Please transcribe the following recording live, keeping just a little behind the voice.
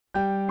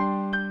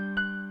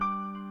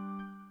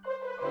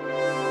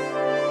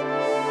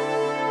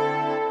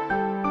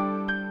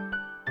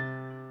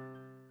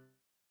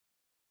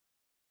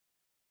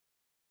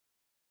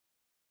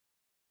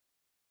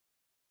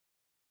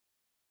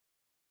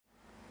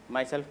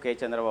myself K.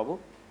 Chandrababu,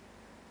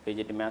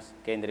 PGT Maths,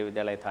 Kendriya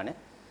Vidayalaya Thane.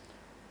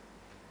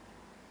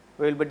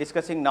 We will be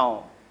discussing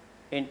now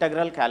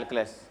integral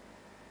calculus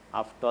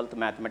of 12th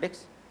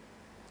mathematics.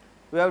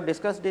 We have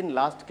discussed in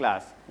last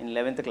class, in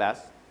 11th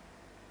class,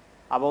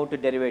 about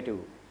derivative,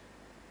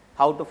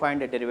 how to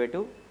find a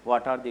derivative,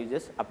 what are the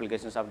uses,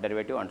 applications of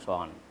derivative and so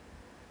on.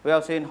 We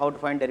have seen how to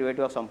find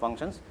derivative of some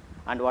functions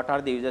and what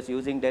are the uses.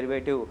 Using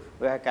derivative,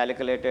 we have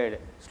calculated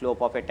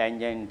slope of a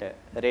tangent,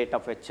 rate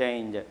of a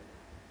change,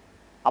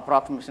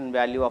 approximation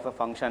value of a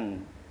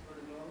function,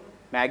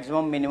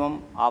 maximum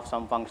minimum of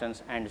some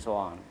functions and so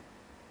on.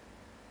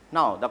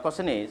 Now, the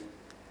question is,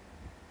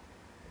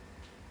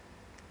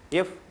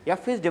 if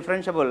f is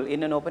differentiable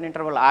in an open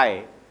interval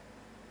I,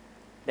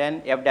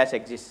 then f dash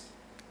exists.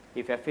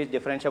 If f is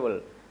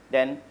differentiable,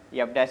 then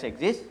f dash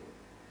exists.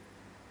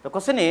 The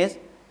question is,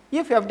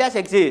 if f dash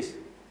exists,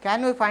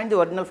 can we find the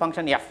original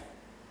function f?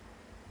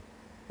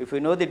 If we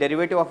know the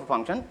derivative of a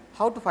function,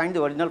 how to find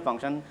the original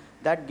function?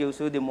 That gives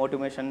you the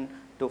motivation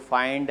to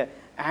find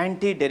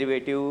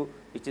antiderivative,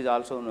 which is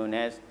also known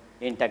as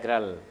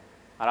integral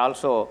or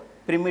also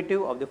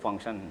primitive of the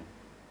function.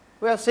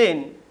 We have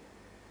seen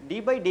d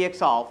by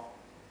dx of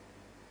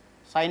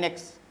sin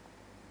x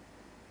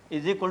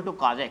is equal to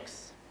cos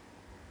x.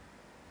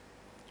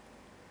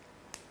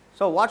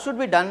 So, what should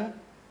be done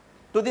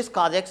to this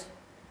cos x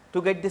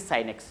to get this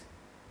sin x?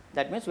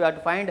 That means, we have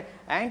to find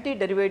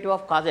antiderivative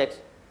of cos x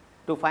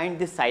to find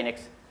this sin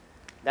x.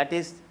 That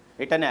is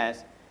written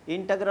as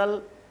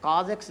integral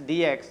cos x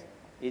dx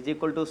is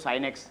equal to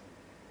sin x.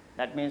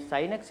 That means,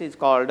 sin x is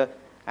called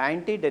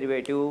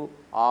antiderivative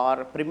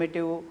or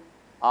primitive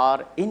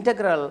or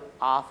integral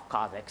of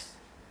cos x.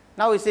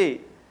 Now, we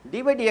see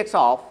d by dx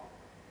of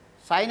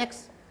sin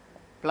x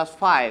plus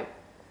 5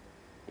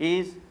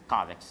 is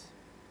cos x.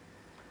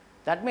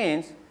 That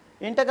means,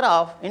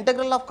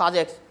 integral of cos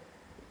x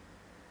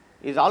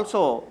is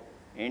also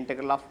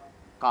integral of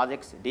cos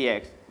x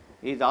dx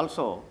is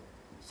also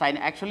sin.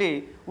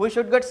 Actually, we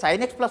should get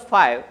sin x plus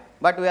 5,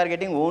 but we are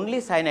getting only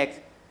sin x.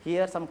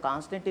 Here some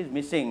constant is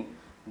missing,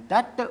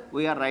 that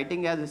we are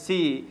writing as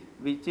c,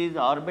 which is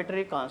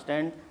arbitrary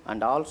constant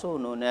and also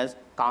known as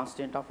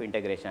constant of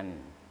integration.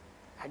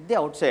 At the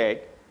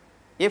outset,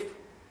 if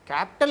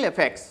capital F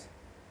x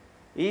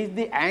is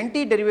the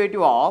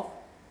antiderivative of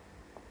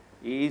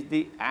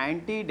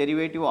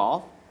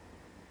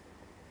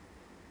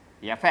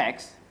f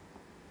x,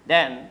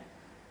 then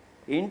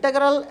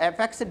integral f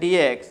x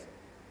dx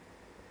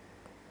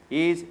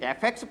is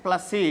f x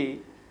plus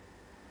c.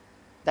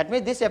 That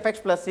means, this f x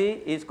plus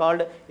c is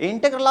called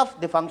integral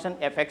of the function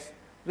f x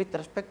with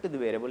respect to the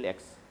variable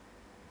x.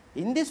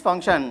 In this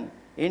function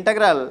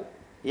integral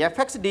f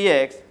x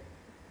dx,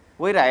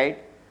 we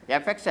write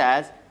f x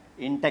as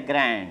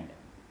integrand.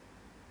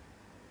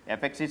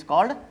 F x is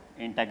called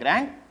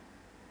integrand,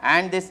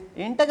 and this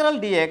integral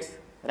dx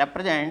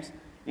represents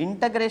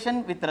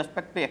integration with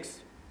respect to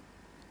x.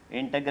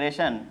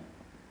 Integration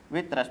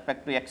with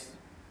respect to x,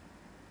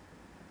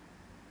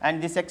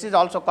 and this x is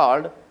also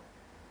called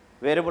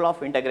variable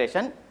of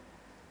integration,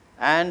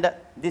 and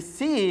this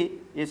c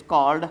is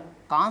called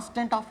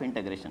constant of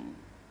integration.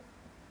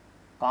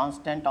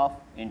 Constant of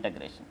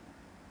integration,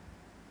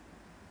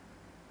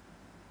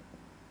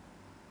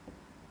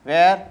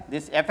 where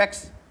this f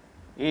x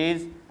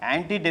is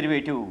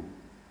antiderivative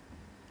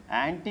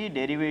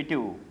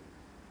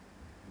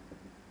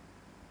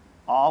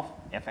of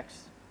f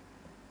x.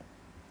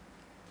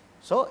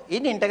 So,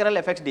 in integral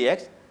f x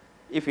dx,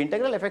 if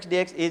integral f x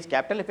dx is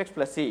capital F x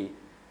plus c,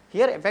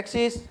 here f x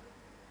is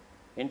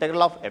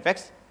integral of f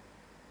x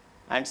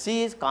and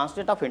c is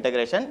constant of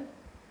integration.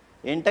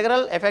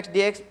 Integral f x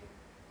dx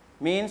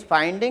means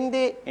finding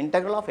the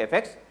integral of f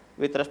x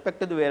with respect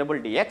to the variable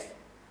dx,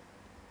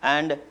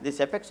 and this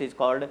f x is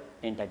called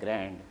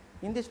integrand.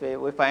 In this way,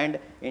 we find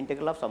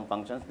integral of some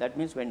functions. That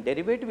means, when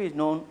derivative is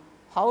known,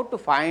 how to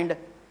find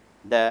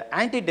the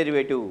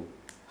antiderivative,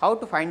 how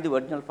to find the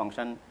original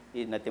function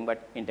is nothing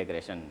but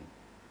integration.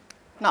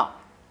 Now,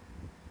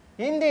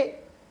 in the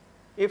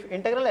if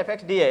integral f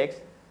x dx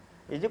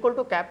is equal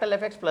to capital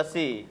F x plus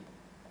c,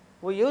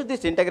 we use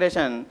this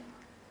integration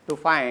to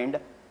find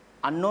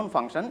unknown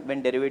function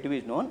when derivative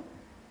is known.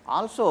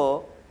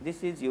 Also,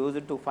 this is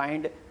used to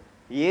find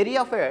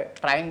area of a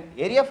triangle,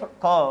 area of a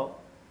curve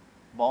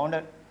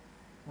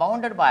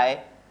bounded by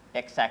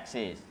x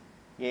axis,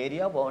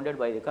 area bounded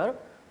by the curve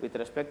with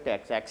respect to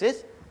x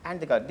axis and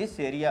the curve. This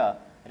area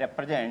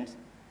represents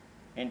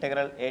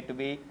integral a to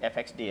b f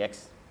x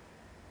dx.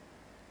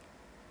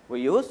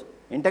 We use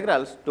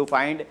integrals to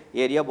find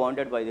area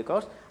bounded by the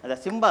curves, and the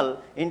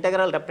symbol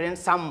integral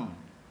represents sum,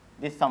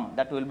 this sum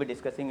that we will be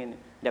discussing in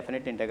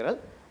definite integral.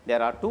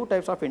 There are two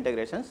types of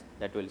integrations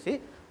that we will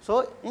see.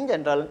 So, in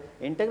general,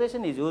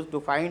 integration is used to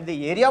find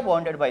the area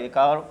bounded by the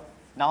curve.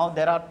 Now,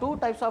 there are two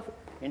types of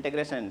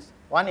integrations.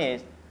 One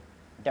is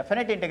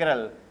definite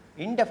integral,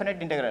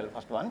 indefinite integral,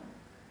 first one,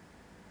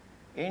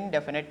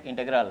 indefinite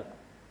integral,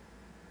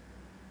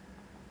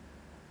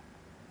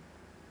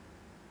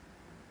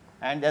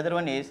 and the other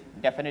one is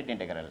definite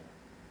integral.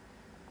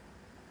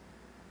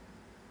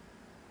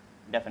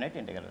 definite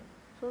integral.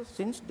 So,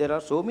 since there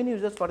are so many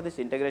uses for this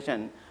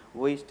integration,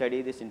 we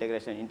study this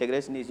integration.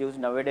 Integration is used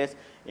nowadays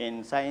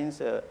in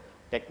science,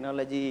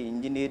 technology,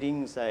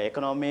 engineering,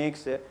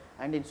 economics,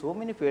 and in so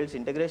many fields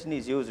integration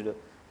is used.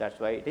 That is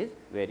why it is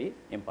very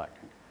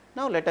important.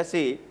 Now, let us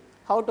see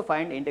how to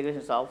find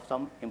integrations of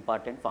some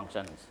important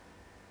functions.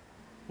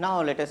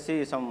 Now, let us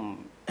see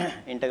some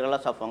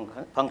integrals of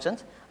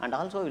functions, and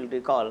also we will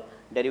recall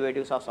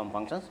derivatives of some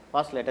functions.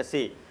 First, let us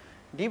see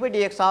d by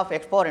dx of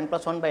x power n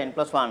plus 1 by n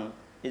plus 1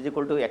 is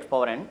equal to x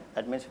power n.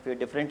 That means, if you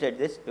differentiate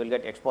this, you will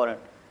get x power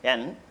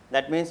n.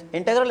 That means,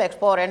 integral x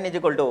power n is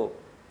equal to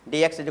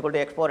dx is equal to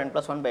x power n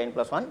plus 1 by n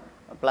plus 1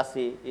 plus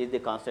c is the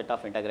constant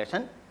of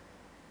integration.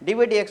 d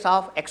by dx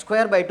of x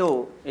square by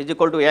 2 is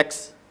equal to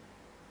x.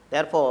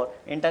 Therefore,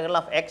 integral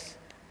of x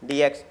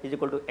dx is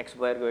equal to x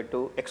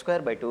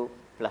square by 2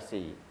 plus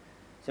c.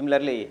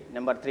 Similarly,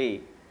 number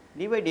 3,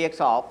 d by dx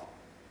of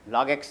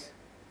log x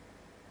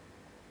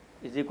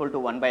is equal to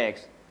 1 by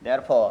x.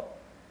 Therefore,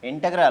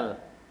 integral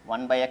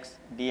 1 by x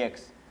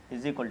dx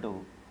is equal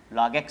to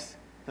log x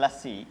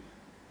plus c,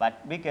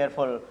 but be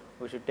careful,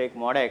 we should take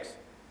mod x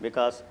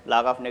because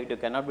log of negative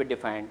cannot be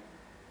defined,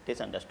 it is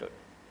understood.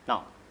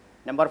 Now,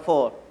 number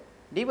 4,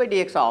 d by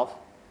dx of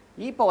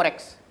e power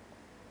x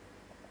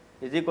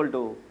is equal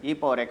to e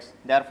power x.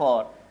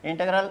 Therefore,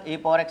 integral e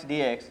power x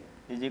dx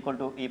is equal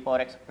to e power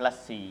x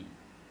plus c.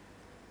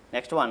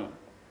 Next one,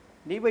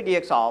 d by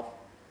dx of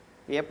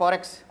a power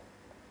x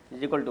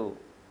is equal to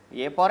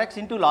a power x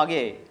into log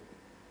a.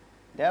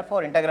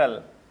 Therefore,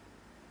 integral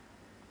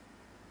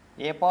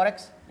a power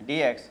x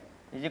dx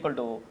is equal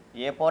to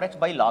a power x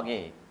by log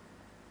a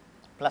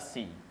plus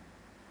c,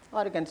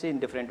 or you can see in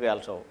different way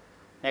also.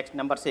 Next,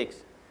 number 6,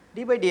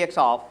 d by dx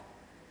of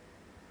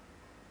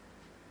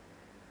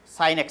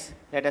sin x.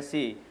 Let us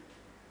see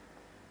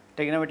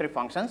trigonometric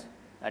functions,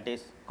 that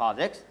is cos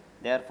x.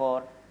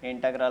 Therefore,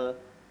 integral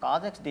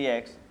cos x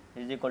dx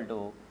is equal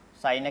to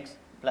sin x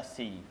plus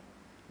c.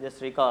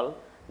 Just recall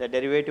the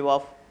derivative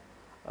of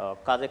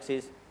cos x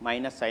is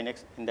minus sin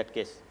x in that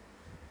case.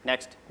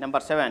 Next, number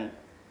 7,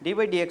 d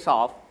by dx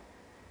of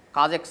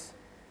cos x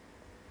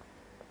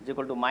is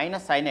equal to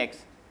minus sin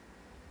x.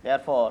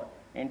 Therefore,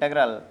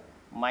 integral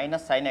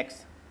minus sin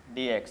x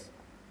dx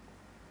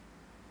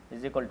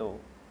is equal to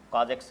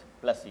cos x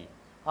plus c,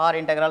 or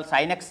integral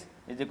sin x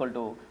is equal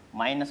to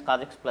minus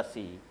cos x plus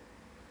c.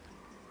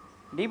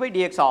 d by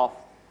dx of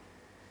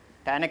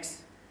tan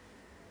x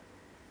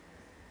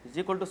is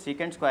equal to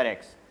secant square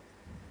x.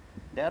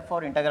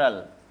 Therefore,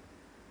 integral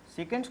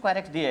secant square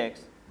x dx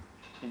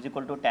is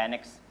equal to tan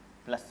x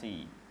plus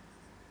c.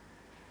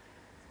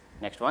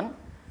 Next one,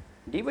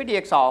 d by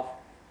dx of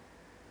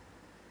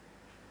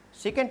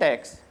secant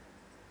x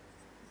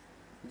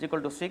is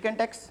equal to secant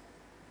x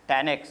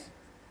tan x.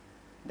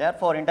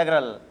 Therefore,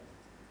 integral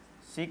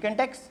secant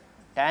x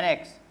tan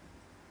x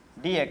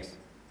dx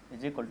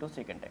is equal to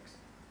secant x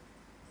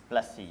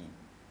plus c.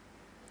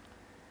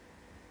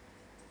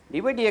 d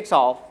by dx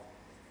of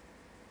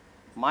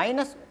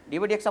minus d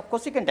by dx of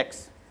cosecant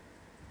x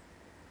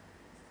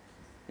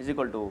is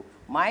equal to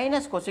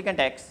minus cosecant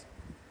x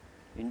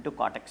into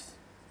cot x.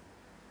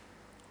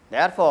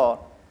 Therefore,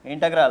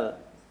 integral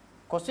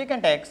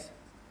cosecant x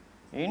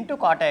into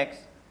cot x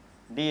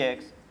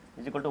dx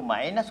is equal to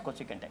minus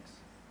cosecant x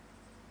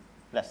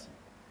plus c.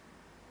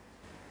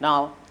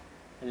 Now,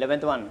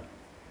 11th one,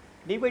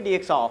 d by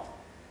dx of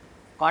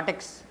cot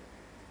x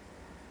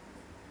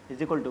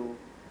is equal to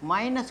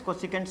minus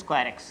cosecant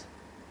square x.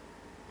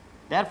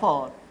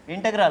 Therefore,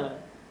 integral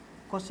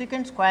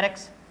cosecant square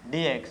x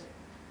dx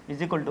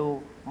is equal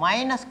to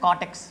minus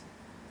cot x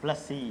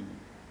plus c.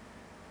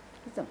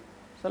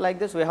 So, like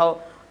this we have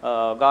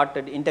got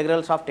the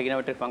integrals of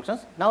trigonometric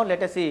functions. Now,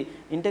 let us see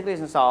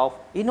integrations of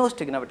inverse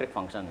trigonometric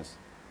functions.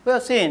 We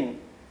have seen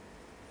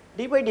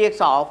d by dx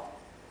of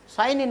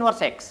sin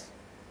inverse x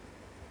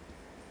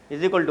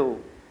is equal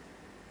to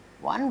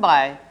 1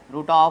 by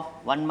root of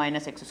 1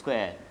 minus x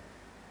square.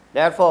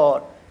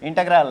 Therefore,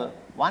 integral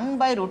 1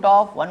 by root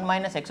of 1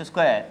 minus x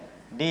square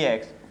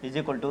dx is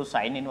equal to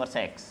sin inverse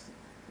x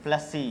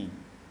plus c.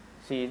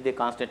 C is the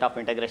constant of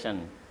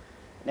integration.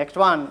 Next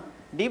one,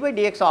 d by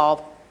dx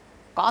of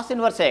cos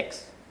inverse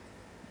x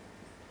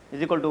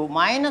is equal to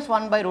minus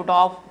 1 by root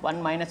of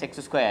 1 minus x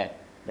square.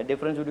 The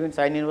difference between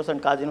sin inverse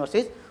and cos inverse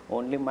is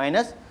only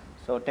minus.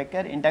 So, take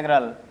care,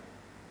 integral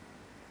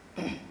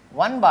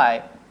 1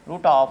 by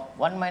root of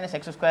 1 minus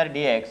x square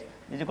dx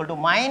is equal to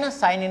minus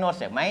sin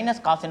inverse x minus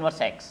cos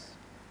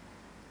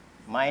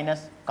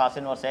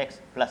inverse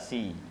x plus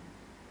c.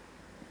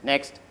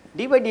 Next,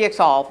 d by dx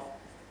of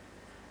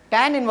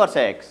tan inverse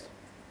x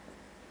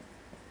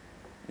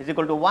is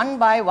equal to 1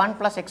 by 1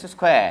 plus x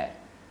square,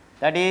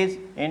 that is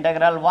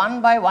integral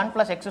 1 by 1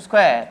 plus x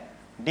square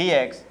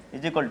dx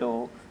is equal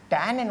to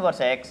tan inverse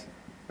x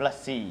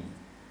plus c.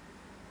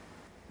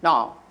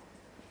 Now,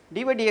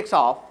 d by dx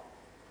of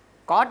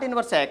cot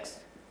inverse x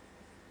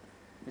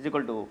is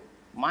equal to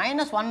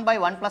minus 1 by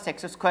 1 plus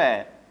x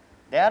square.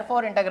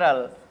 Therefore,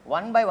 integral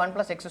 1 by 1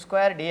 plus x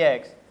square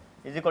dx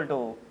is equal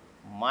to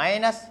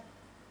minus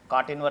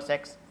cot inverse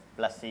x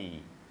plus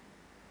c.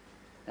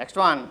 Next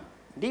one,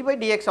 d by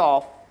dx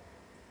of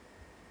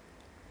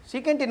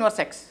secant inverse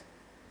x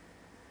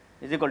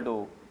is equal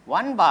to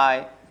 1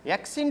 by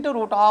x into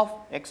root of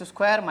x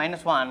square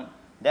minus 1.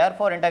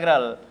 Therefore,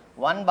 integral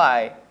 1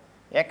 by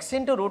x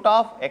into root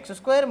of x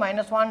square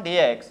minus 1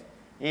 dx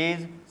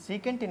is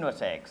secant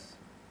inverse x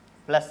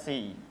plus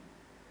c.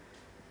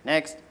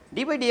 Next,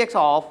 d by dx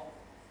of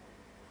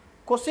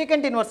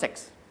cosecant inverse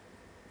x.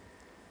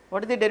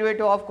 What is the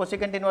derivative of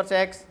cosecant inverse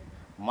x?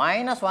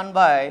 Minus 1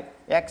 by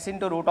x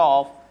into root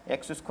of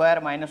x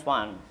square minus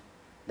 1.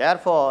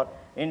 Therefore,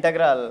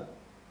 integral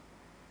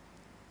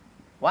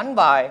 1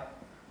 by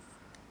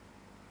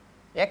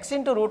x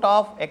into root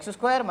of x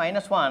square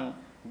minus 1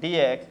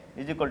 dx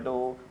is equal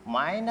to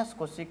minus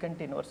cosecant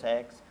inverse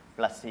x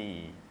plus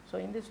c. So,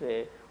 in this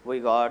way we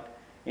got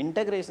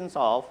integrations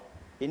of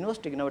inverse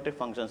trigonometric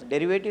functions,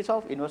 derivatives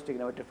of inverse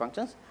trigonometric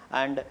functions,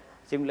 and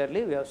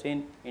similarly we have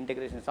seen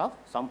integrations of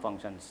some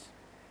functions.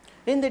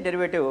 In the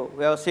derivative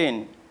we have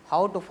seen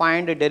how to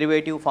find a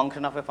derivative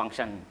function of a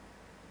function.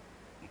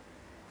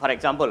 For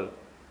example,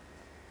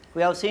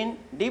 we have seen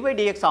d by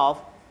dx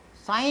of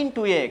sin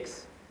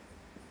 2x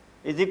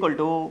is equal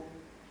to,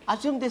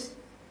 assume this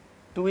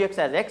 2x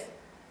as x.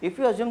 If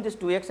you assume this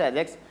 2x as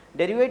x,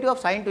 derivative of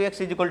sin 2x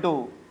is equal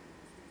to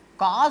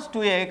cos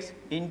 2x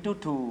into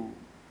 2.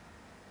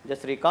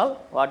 Just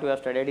recall what we have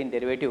studied in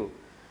derivative.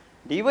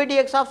 D by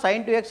dx of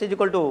sin 2x is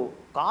equal to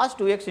cos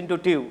 2x into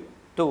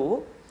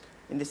 2.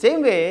 In the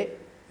same way,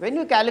 when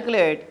you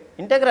calculate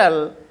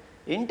integral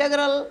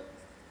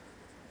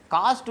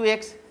cos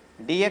 2x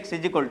dx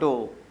is equal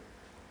to,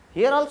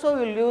 here also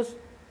we will use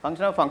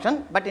function of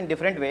function, but in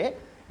different way.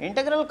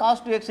 Integral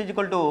cos 2x is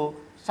equal to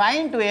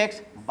sin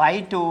 2x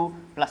by 2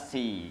 plus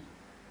c.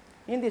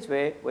 In this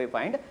way we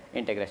find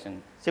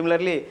integration.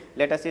 Similarly,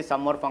 let us see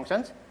some more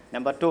functions.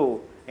 Number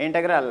 2,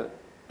 integral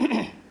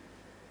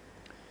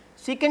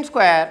secant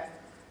square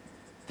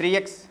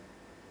 3x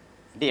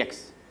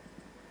dx.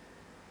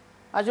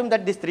 Assume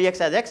that this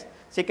 3x as x,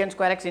 secant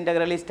square x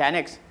integral is tan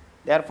x.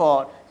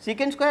 Therefore,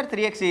 secant square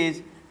 3x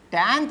is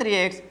tan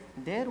 3x.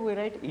 There we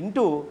write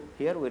into,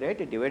 here we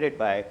write divided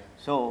by,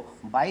 so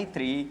by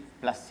 3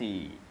 plus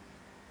c.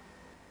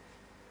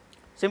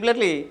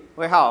 Similarly,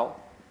 we have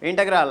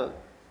integral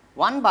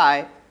 1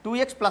 by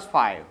 2x plus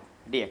 5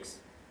 dx.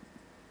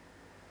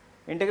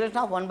 Integration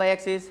of 1 by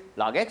x is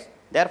log x.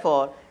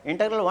 Therefore,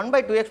 integral 1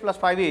 by 2x plus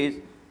 5 is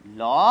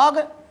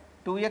log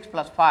 2x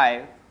plus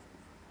 5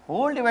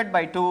 whole divided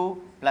by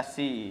 2 plus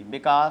c,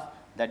 because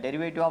the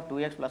derivative of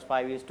 2x plus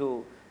 5 is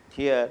 2.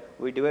 Here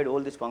we divide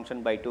all this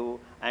function by 2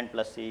 and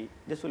plus c.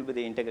 This will be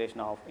the integration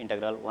of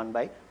integral 1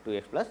 by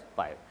 2x plus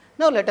 5.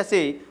 Now, let us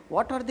see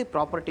what are the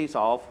properties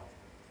of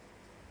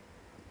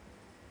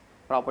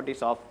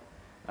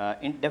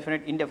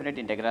indefinite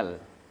integral.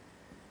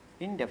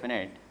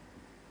 Indefinite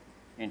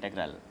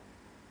integral.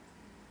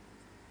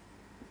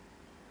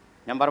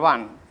 Number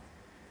 1,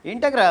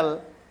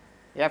 integral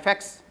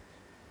fx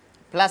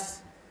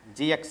plus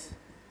gx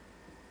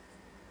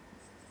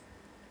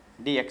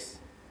dx.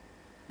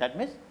 That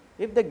means,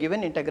 if the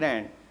given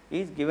integrand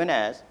is given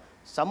as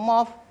sum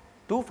of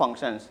two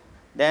functions,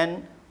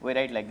 then we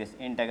write like this: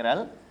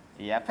 integral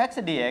fx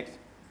dx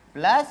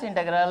plus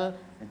integral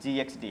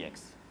gx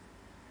dx.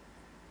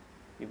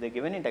 If the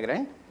given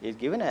integrand is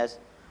given as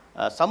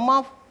sum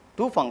of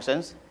two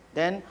functions,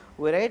 then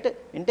we write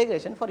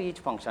integration for each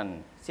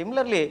function.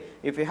 Similarly,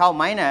 if we have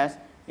minus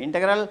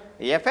integral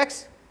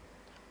fx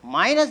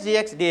minus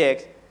gx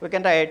dx, we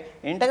can write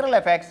integral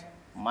fx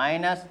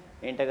minus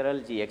integral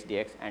gx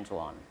dx and so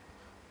on.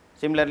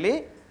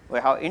 Similarly, we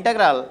have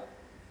integral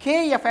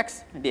k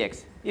fx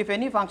dx. If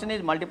any function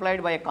is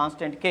multiplied by a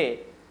constant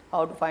k,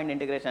 how to find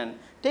integration?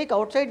 Take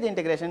outside the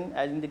integration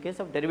as in the case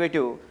of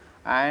derivative,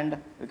 and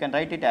we can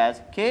write it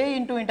as k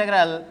into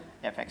integral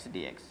fx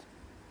dx.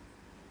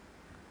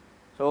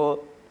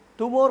 So,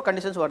 two more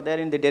conditions were there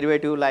in the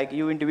derivative, like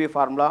u into v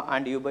formula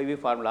and u by v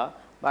formula,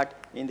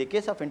 but in the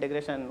case of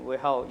integration we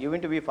have u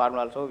into v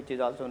formula also, which is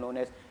also known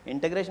as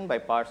integration by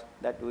parts,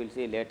 that we will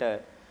see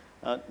later.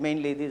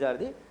 Mainly these are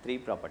the three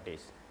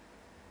properties.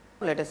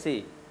 Let us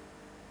see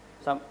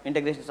some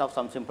integrations of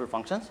some simple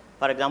functions.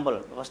 For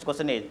example, first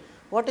question is,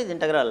 what is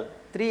integral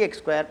 3x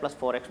square plus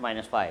 4x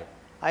minus 5?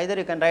 Either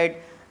you can write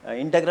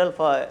integral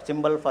for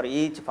symbol for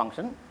each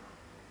function,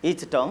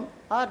 each term,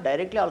 or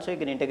directly also you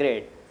can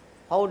integrate.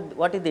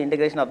 What is the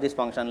integration of this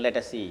function? Let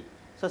us see.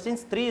 So,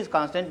 since 3 is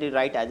constant, you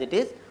write as it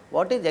is.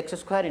 What is x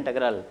square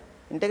integral?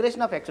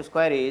 Integration of x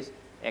square is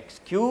x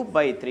cube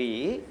by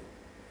 3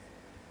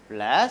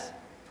 plus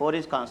 4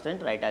 is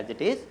constant, write as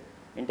it is.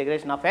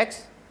 Integration of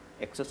x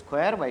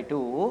square by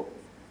 2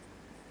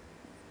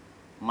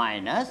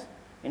 minus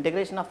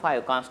integration of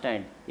 5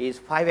 constant is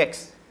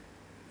 5x.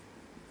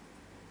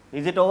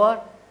 Is it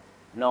over?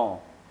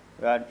 No.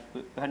 We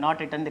have not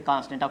written the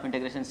constant of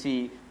integration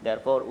c,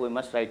 therefore, we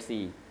must write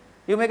c.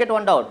 You may get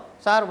one doubt,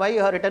 sir, why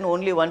you have written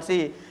only one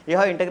c? You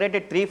have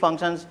integrated 3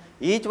 functions,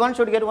 each one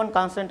should get one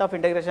constant of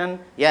integration.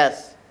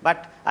 Yes,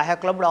 but I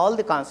have clubbed all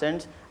the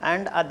constants,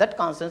 and that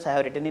constants I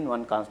have written in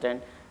one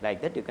constant. Like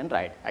that you can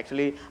write.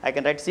 Actually, I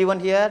can write c1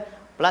 here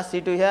plus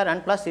C2 here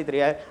and plus C3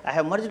 here. I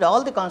have merged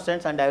all the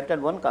constants and I have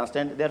written one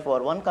constant. Therefore,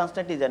 one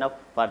constant is enough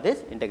for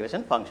this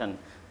integration function.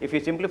 If you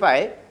simplify,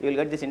 you will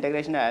get this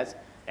integration as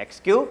x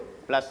cube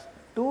plus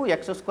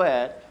 2x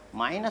square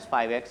minus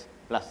 5x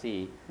plus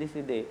C. This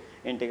is the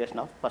integration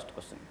of first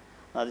question.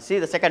 Now, see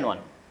the second one.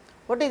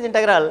 What is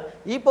integral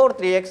e power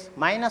 3x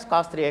minus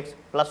cos 3x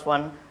plus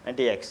 1 and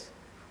dx?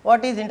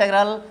 What is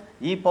integral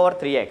e power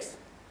 3x?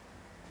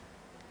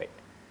 Wait.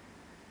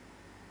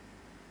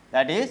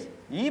 That is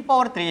e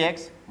power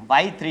 3x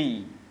by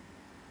 3.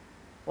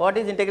 What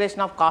is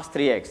integration of cos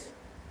 3x?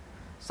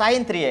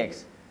 Sin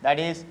 3x, that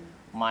is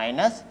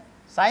minus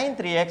sin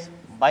 3x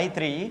by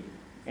 3,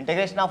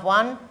 integration of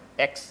 1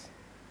 x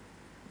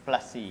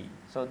plus c.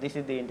 So, this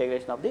is the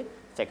integration of the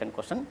second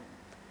question.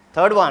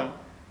 Third one,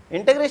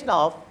 integration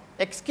of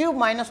x cube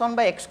minus 1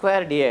 by x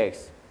square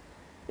dx.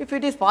 If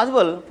it is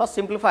possible, first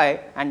simplify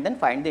and then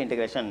find the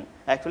integration.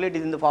 Actually, it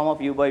is in the form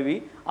of u by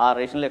v or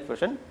rational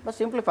expression, but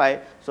simplify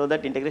so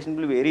that integration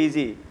will be very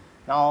easy.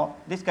 Now,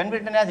 this can be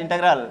written as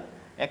integral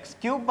x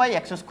cube by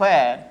x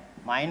square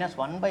minus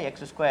 1 by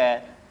x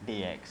square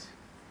dx.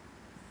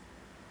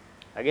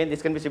 Again,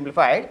 this can be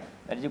simplified,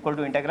 that is equal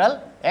to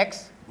integral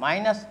x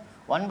minus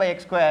 1 by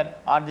x square,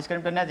 or this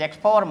can be written as x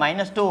power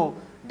minus 2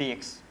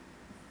 dx.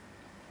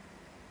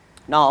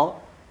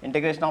 Now,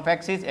 integration of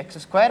x is x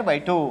square by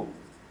 2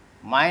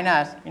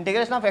 minus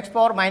integration of x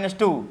power minus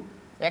 2,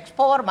 x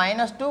power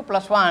minus 2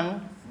 plus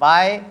 1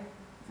 by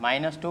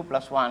minus 2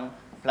 plus 1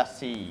 plus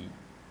c,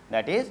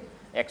 that is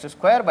x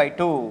square by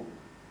 2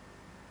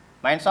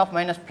 minus of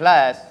minus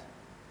plus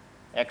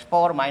x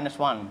power minus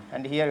 1,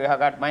 and here we have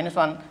got minus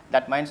 1,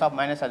 that minus of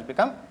minus has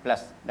become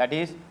plus, that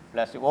is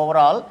plus.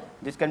 Overall,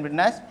 this can be written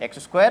as x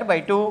square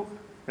by 2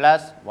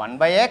 plus 1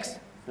 by x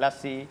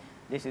plus c.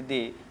 This is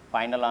the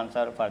final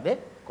answer for the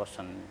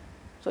question.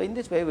 So, in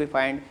this way we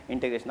find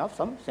integration of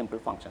some simple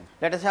function.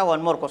 Let us have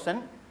one more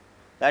question,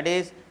 that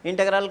is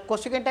integral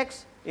cosecant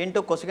x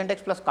into cosecant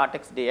x plus cot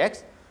x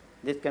dx.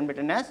 This can be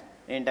written as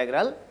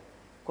integral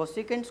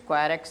cosecant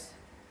square x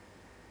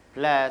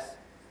plus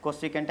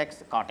cosecant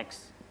x cot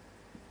x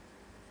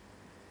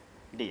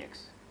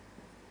dx.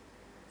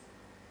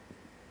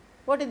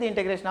 What is the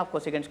integration of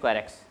cosecant square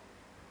x?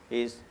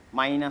 Is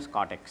minus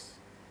cot x.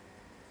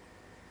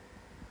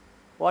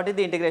 What is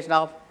the integration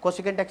of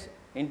cosecant x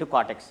into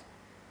cot x?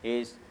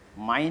 Is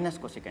minus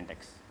cosecant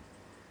x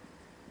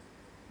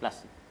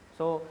plus c.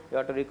 So, you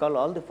have to recall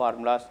all the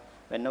formulas.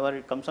 Whenever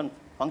it comes on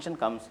function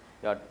comes,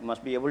 you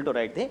must be able to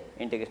write the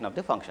integration of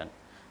the function.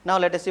 Now,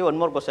 let us see one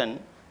more question,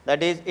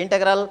 that is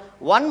integral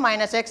 1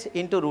 minus x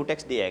into root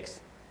x dx.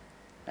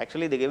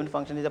 Actually, the given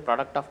function is a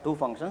product of two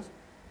functions.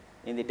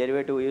 In the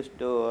derivative, we used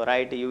to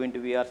write u into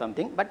v or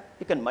something, but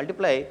you can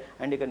multiply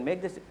and you can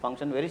make this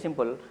function very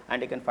simple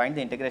and you can find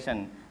the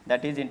integration,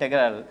 that is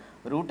integral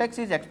root x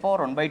is x power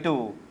 1 by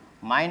 2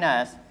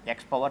 minus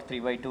x power 3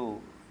 by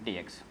 2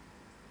 dx.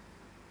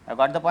 I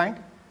got the point?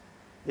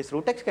 This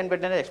root x can be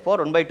written as x power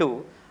 1 by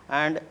 2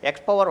 and x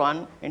power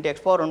 1 into x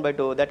power 1 by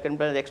 2, that can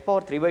be written as x power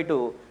 3 by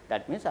 2.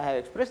 That means, I have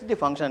expressed the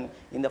function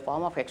in the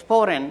form of x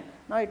power n.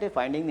 Now, it is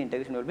finding the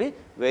integration will be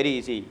very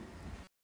easy.